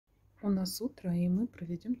У нас утро, и мы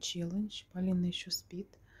проведем челлендж. Полина еще спит.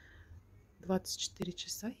 24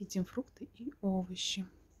 часа едим фрукты и овощи.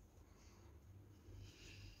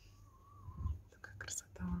 Такая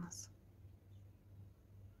красота у нас.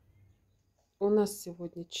 У нас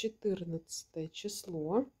сегодня 14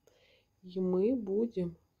 число. И мы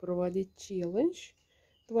будем проводить челлендж.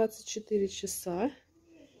 24 часа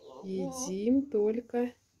едим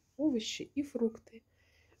только овощи и фрукты.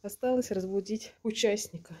 Осталось разбудить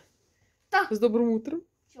участника. С добрым утром.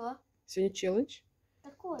 Чё? Сегодня челлендж.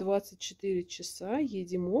 Такое? 24 часа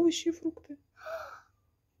едим овощи и фрукты.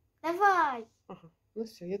 Давай. Ага. Ну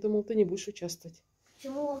все, я думал, ты не будешь участвовать.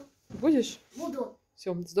 Почему? Будешь? Буду.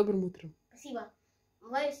 Все, с добрым утром. Спасибо.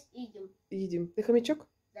 Давай едем. Едим. Ты хомячок?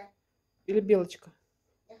 Да. Или белочка?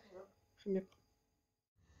 Я хомяк. Хомяк.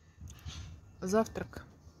 Завтрак.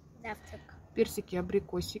 Завтрак. Персики,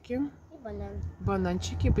 абрикосики. И банан.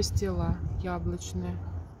 Бананчики, пастила яблочные.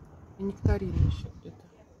 И нектарины еще где-то.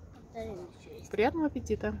 Нектарин еще есть. Приятного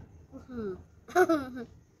аппетита. Угу.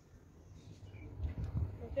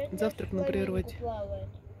 Завтрак на природе.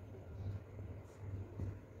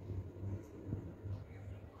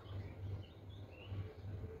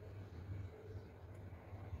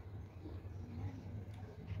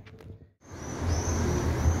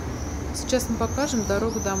 Сейчас мы покажем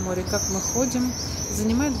дорогу до моря. Как мы ходим.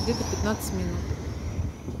 Занимает где-то 15 минут.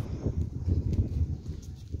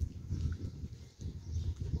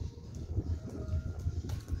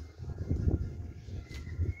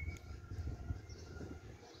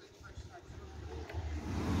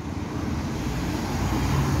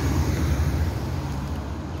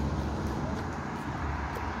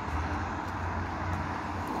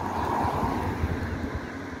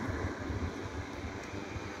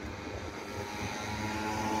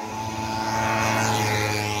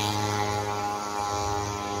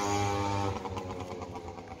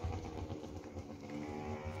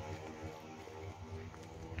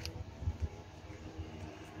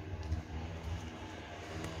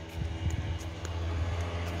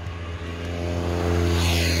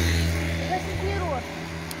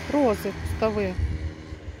 Розы кустовые.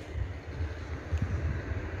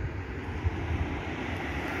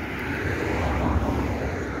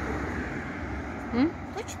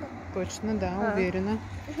 Точно? Точно, да, уверена.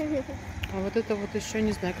 А вот это вот еще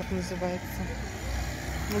не знаю, как называется.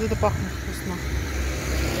 Вот это пахнет вкусно.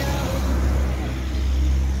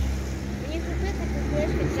 У них вот это,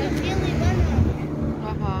 как белый банан.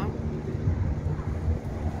 Ага.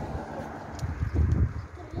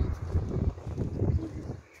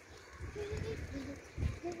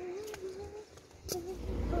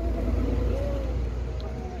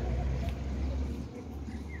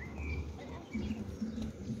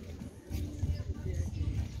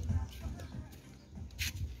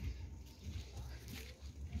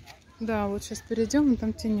 Да, вот сейчас перейдем, и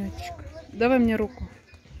там тенечек. Давай мне руку.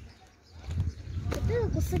 Это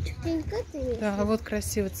кусочек тенька ты? Да, вот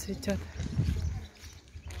красиво цветет.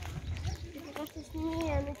 Это просто с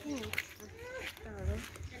ней она тенится.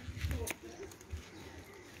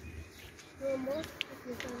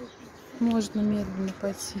 Можно медленно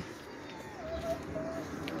пойти.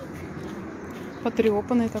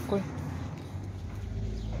 Потрепанный такой.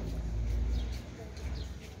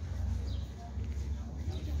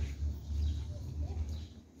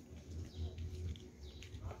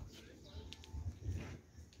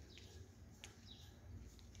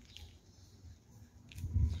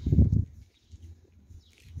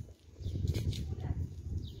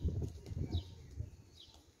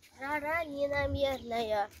 Жара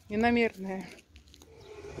ненамеренная. Иномерная.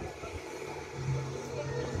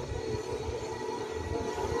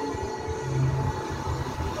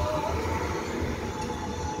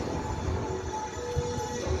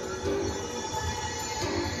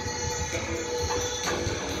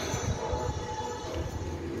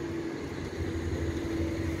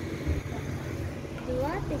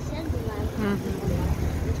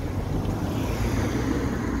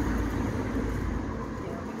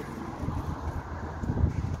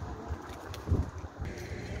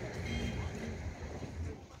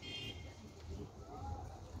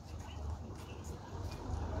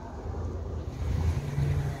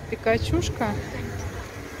 Пикачушка.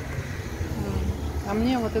 А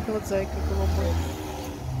мне вот это вот зайка голубой.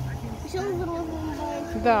 Еще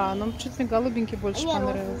взрослым. Да, нам чуть ли голубенький больше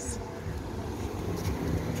понравился.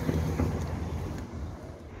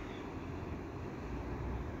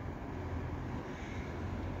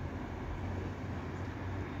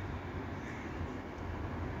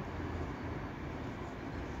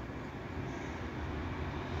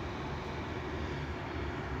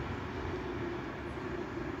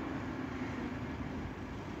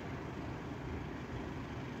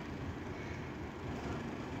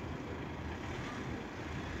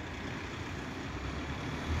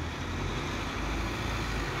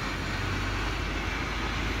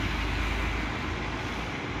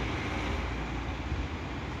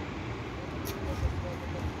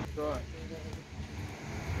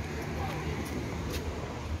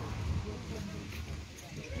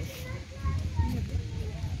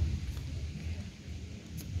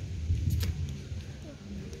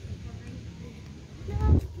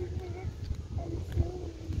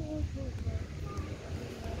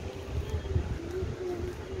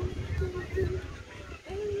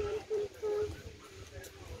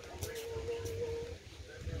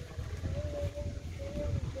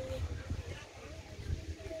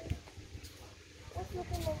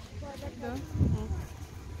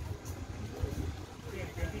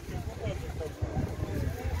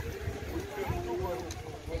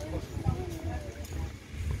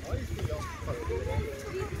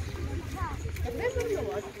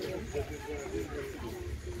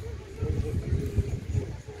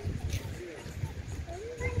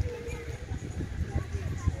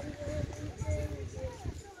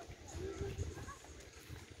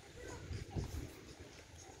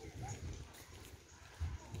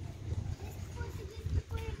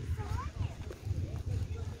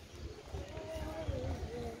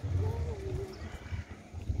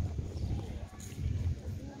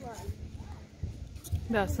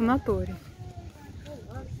 Да, санаторий.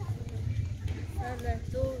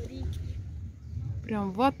 Санаторий.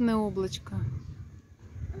 Прям ватное облачко.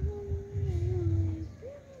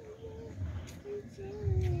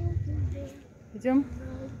 Идем?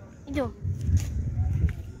 Идем.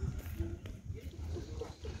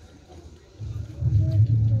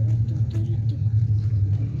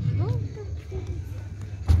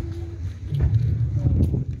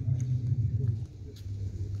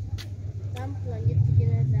 Там планета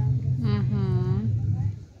динозавров. Угу.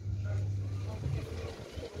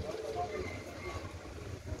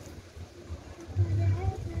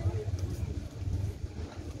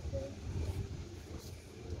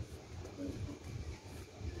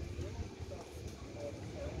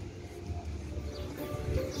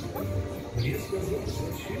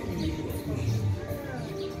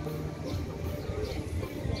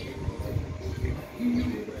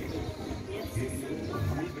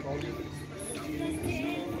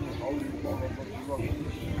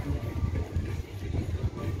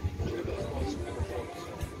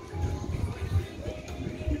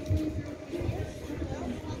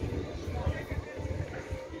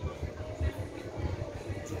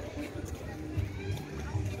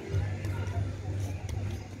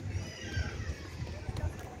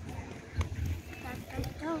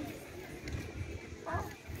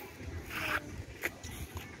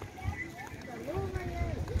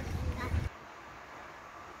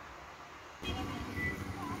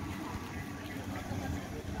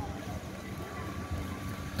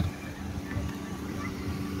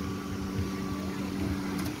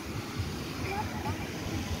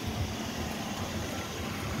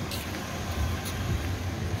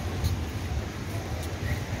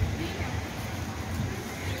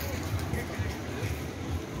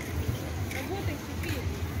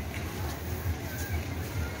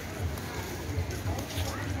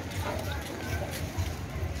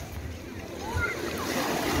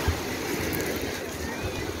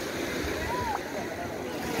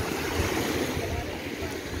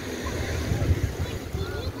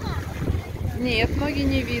 Нет, ноги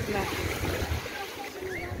не видно.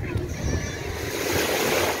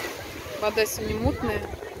 Вода сегодня мутная.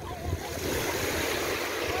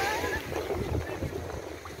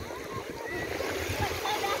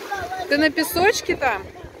 Ты на песочке там?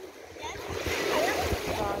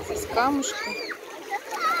 Да, здесь камушки.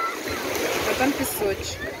 А там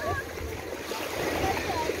песочек.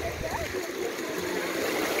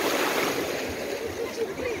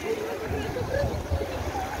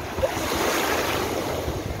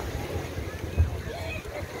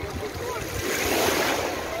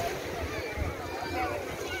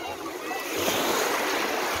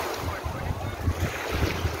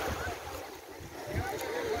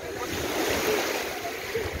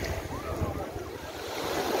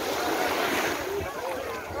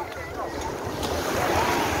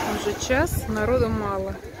 Уже час, народу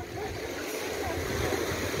мало.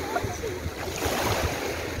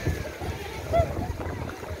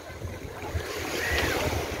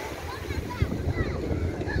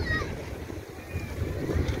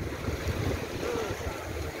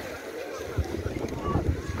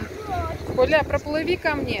 Поля, проплыви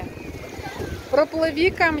ко мне.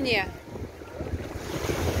 Проплыви ко мне.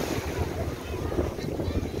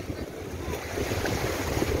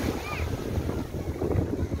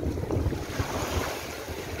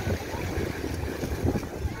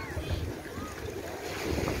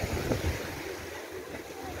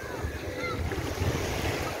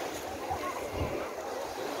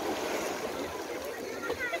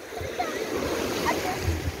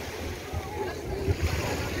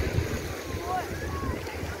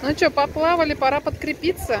 Ну что, поплавали, пора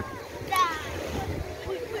подкрепиться.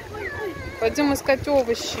 Пойдем искать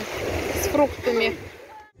овощи с фруктами.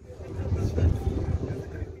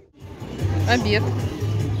 Обед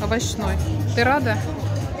овощной. Ты рада?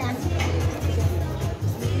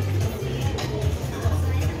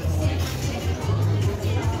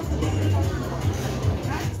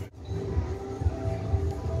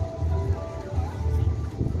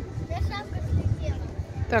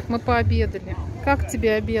 Так, мы пообедали. Как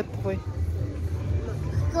тебе обед твой?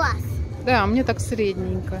 Класс. Да, мне так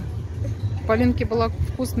средненько. Полинке была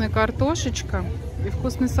вкусная картошечка и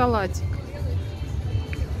вкусный салатик.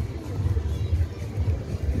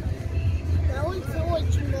 На улице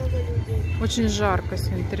очень много людей. Очень жарко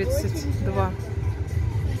сегодня, 32.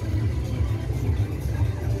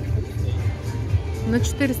 На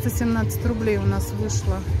 417 рублей у нас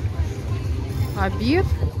вышло обед.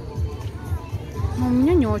 Но у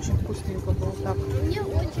меня не очень вкусненько было так. Мне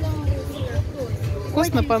очень вкусно.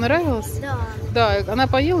 Вкусно, Очень... понравилось? Да. Да, она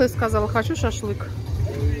поела и сказала, хочу шашлык.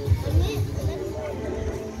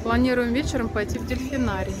 Планируем вечером пойти в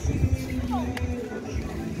дельфинарий.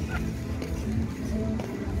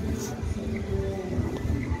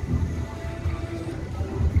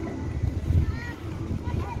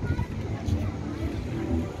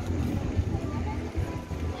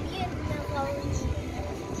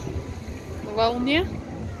 На волне?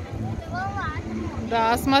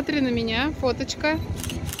 Да, смотри на меня. Фоточка.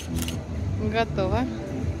 Готово.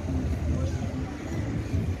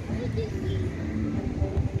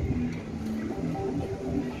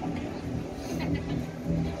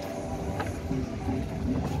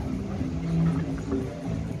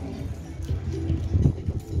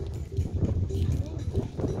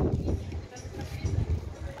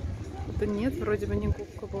 Это нет, вроде бы не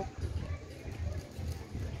губка Боб.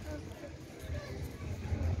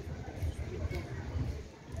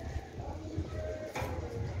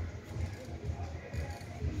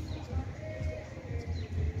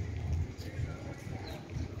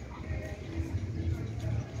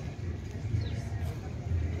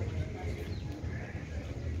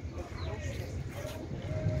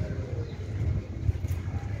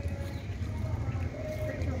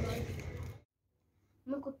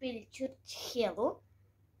 Мы купили чурчхелу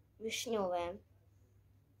вишневая.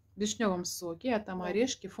 В вишневом соке, а там Да.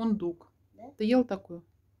 орешки, фундук. Да? Ты ел такую?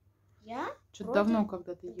 Я Что-то вроде давно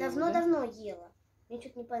когда-то ела, да? давно ела. Мне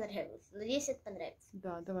что-то не понравилось. Надеюсь, это понравится.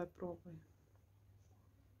 Да, давай пробуй.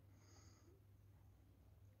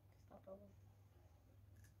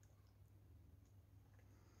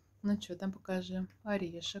 Ну что, там покажи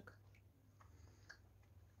орешек.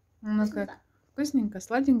 Ну как? Вкусненько. Вкусненько,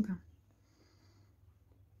 сладенько?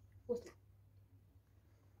 Вкусно.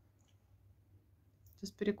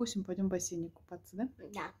 Сейчас перекусим, пойдем в бассейне купаться, да?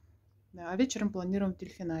 Да. Да, а вечером планируем в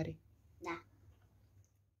дельфинарий. Да.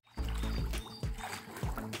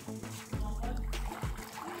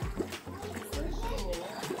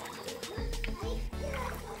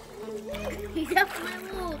 Я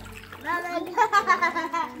плыву на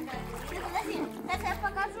ногах. Подожди, сейчас я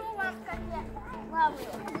покажу вам, как я плаваю.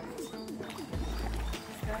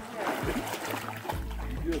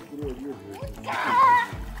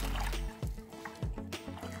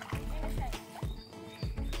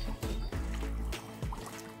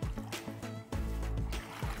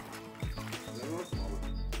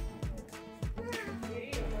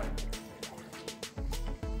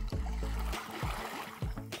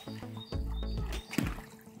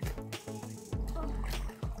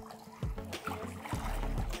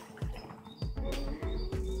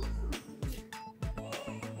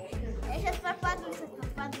 Я сейчас пропаду.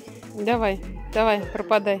 Давай, давай,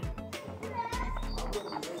 пропадай.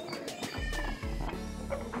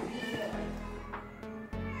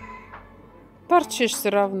 Торчишь все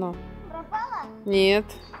равно. Пропала? Нет.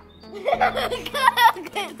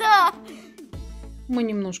 Как это? Мы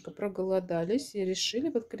немножко проголодались и решили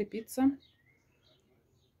подкрепиться.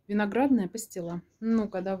 Виноградная пастила.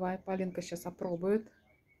 Ну-ка, давай, Полинка сейчас опробует.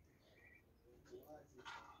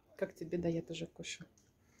 Как тебе? Да, я тоже кушаю.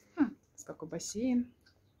 С какой бассейн.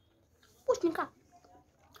 Вкусненько.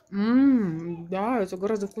 Да, это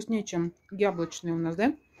гораздо вкуснее, чем яблочный у нас,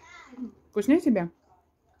 да? Вкуснее тебе?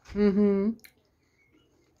 Угу.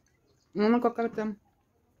 Она какая-то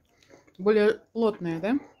более плотная,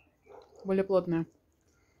 да? Более плотная.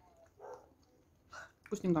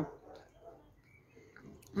 Вкусненько.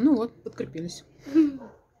 Ну вот, подкрепились.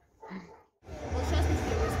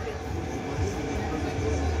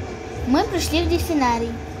 Мы пришли в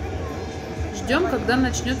дельфинарий. Ждем, когда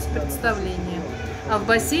начнется представление. А в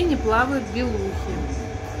бассейне плавают белухи.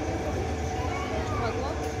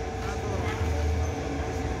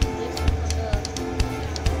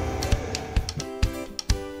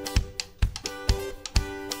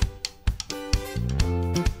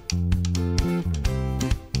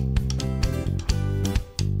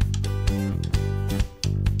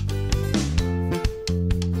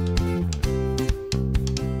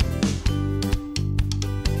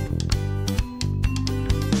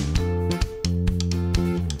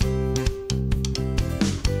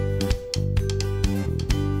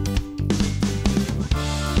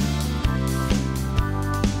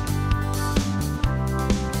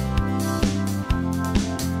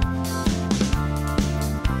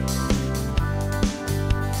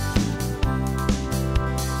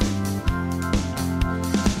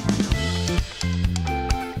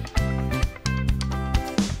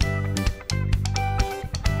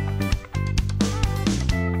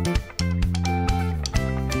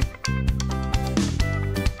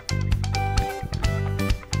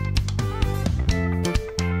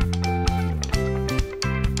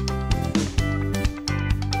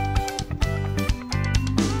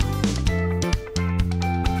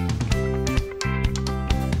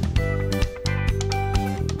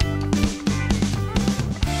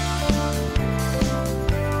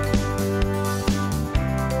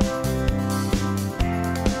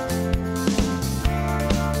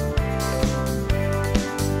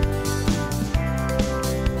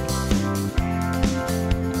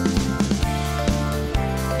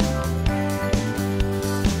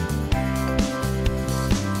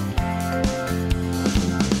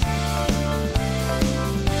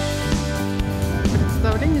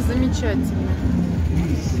 замечательно.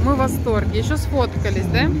 Мы в восторге. Еще сфоткались,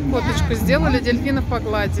 да? Фоточку сделали, дельфинов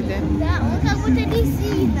погладили. Да, он как будто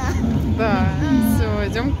резина. Да, все,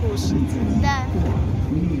 идем кушать. Да.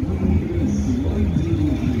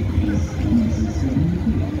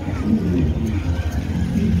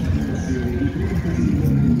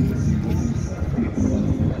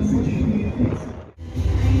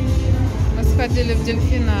 Мы сходили в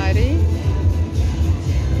дельфинарий.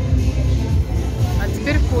 А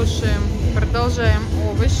теперь кушаем. Продолжаем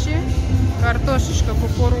овощи. Картошечка,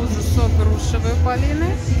 кукуруза, сок грушевый у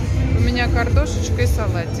Полины. У меня картошечка и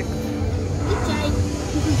салатик. И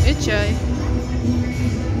чай. И чай.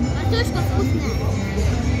 Картошка вкусная.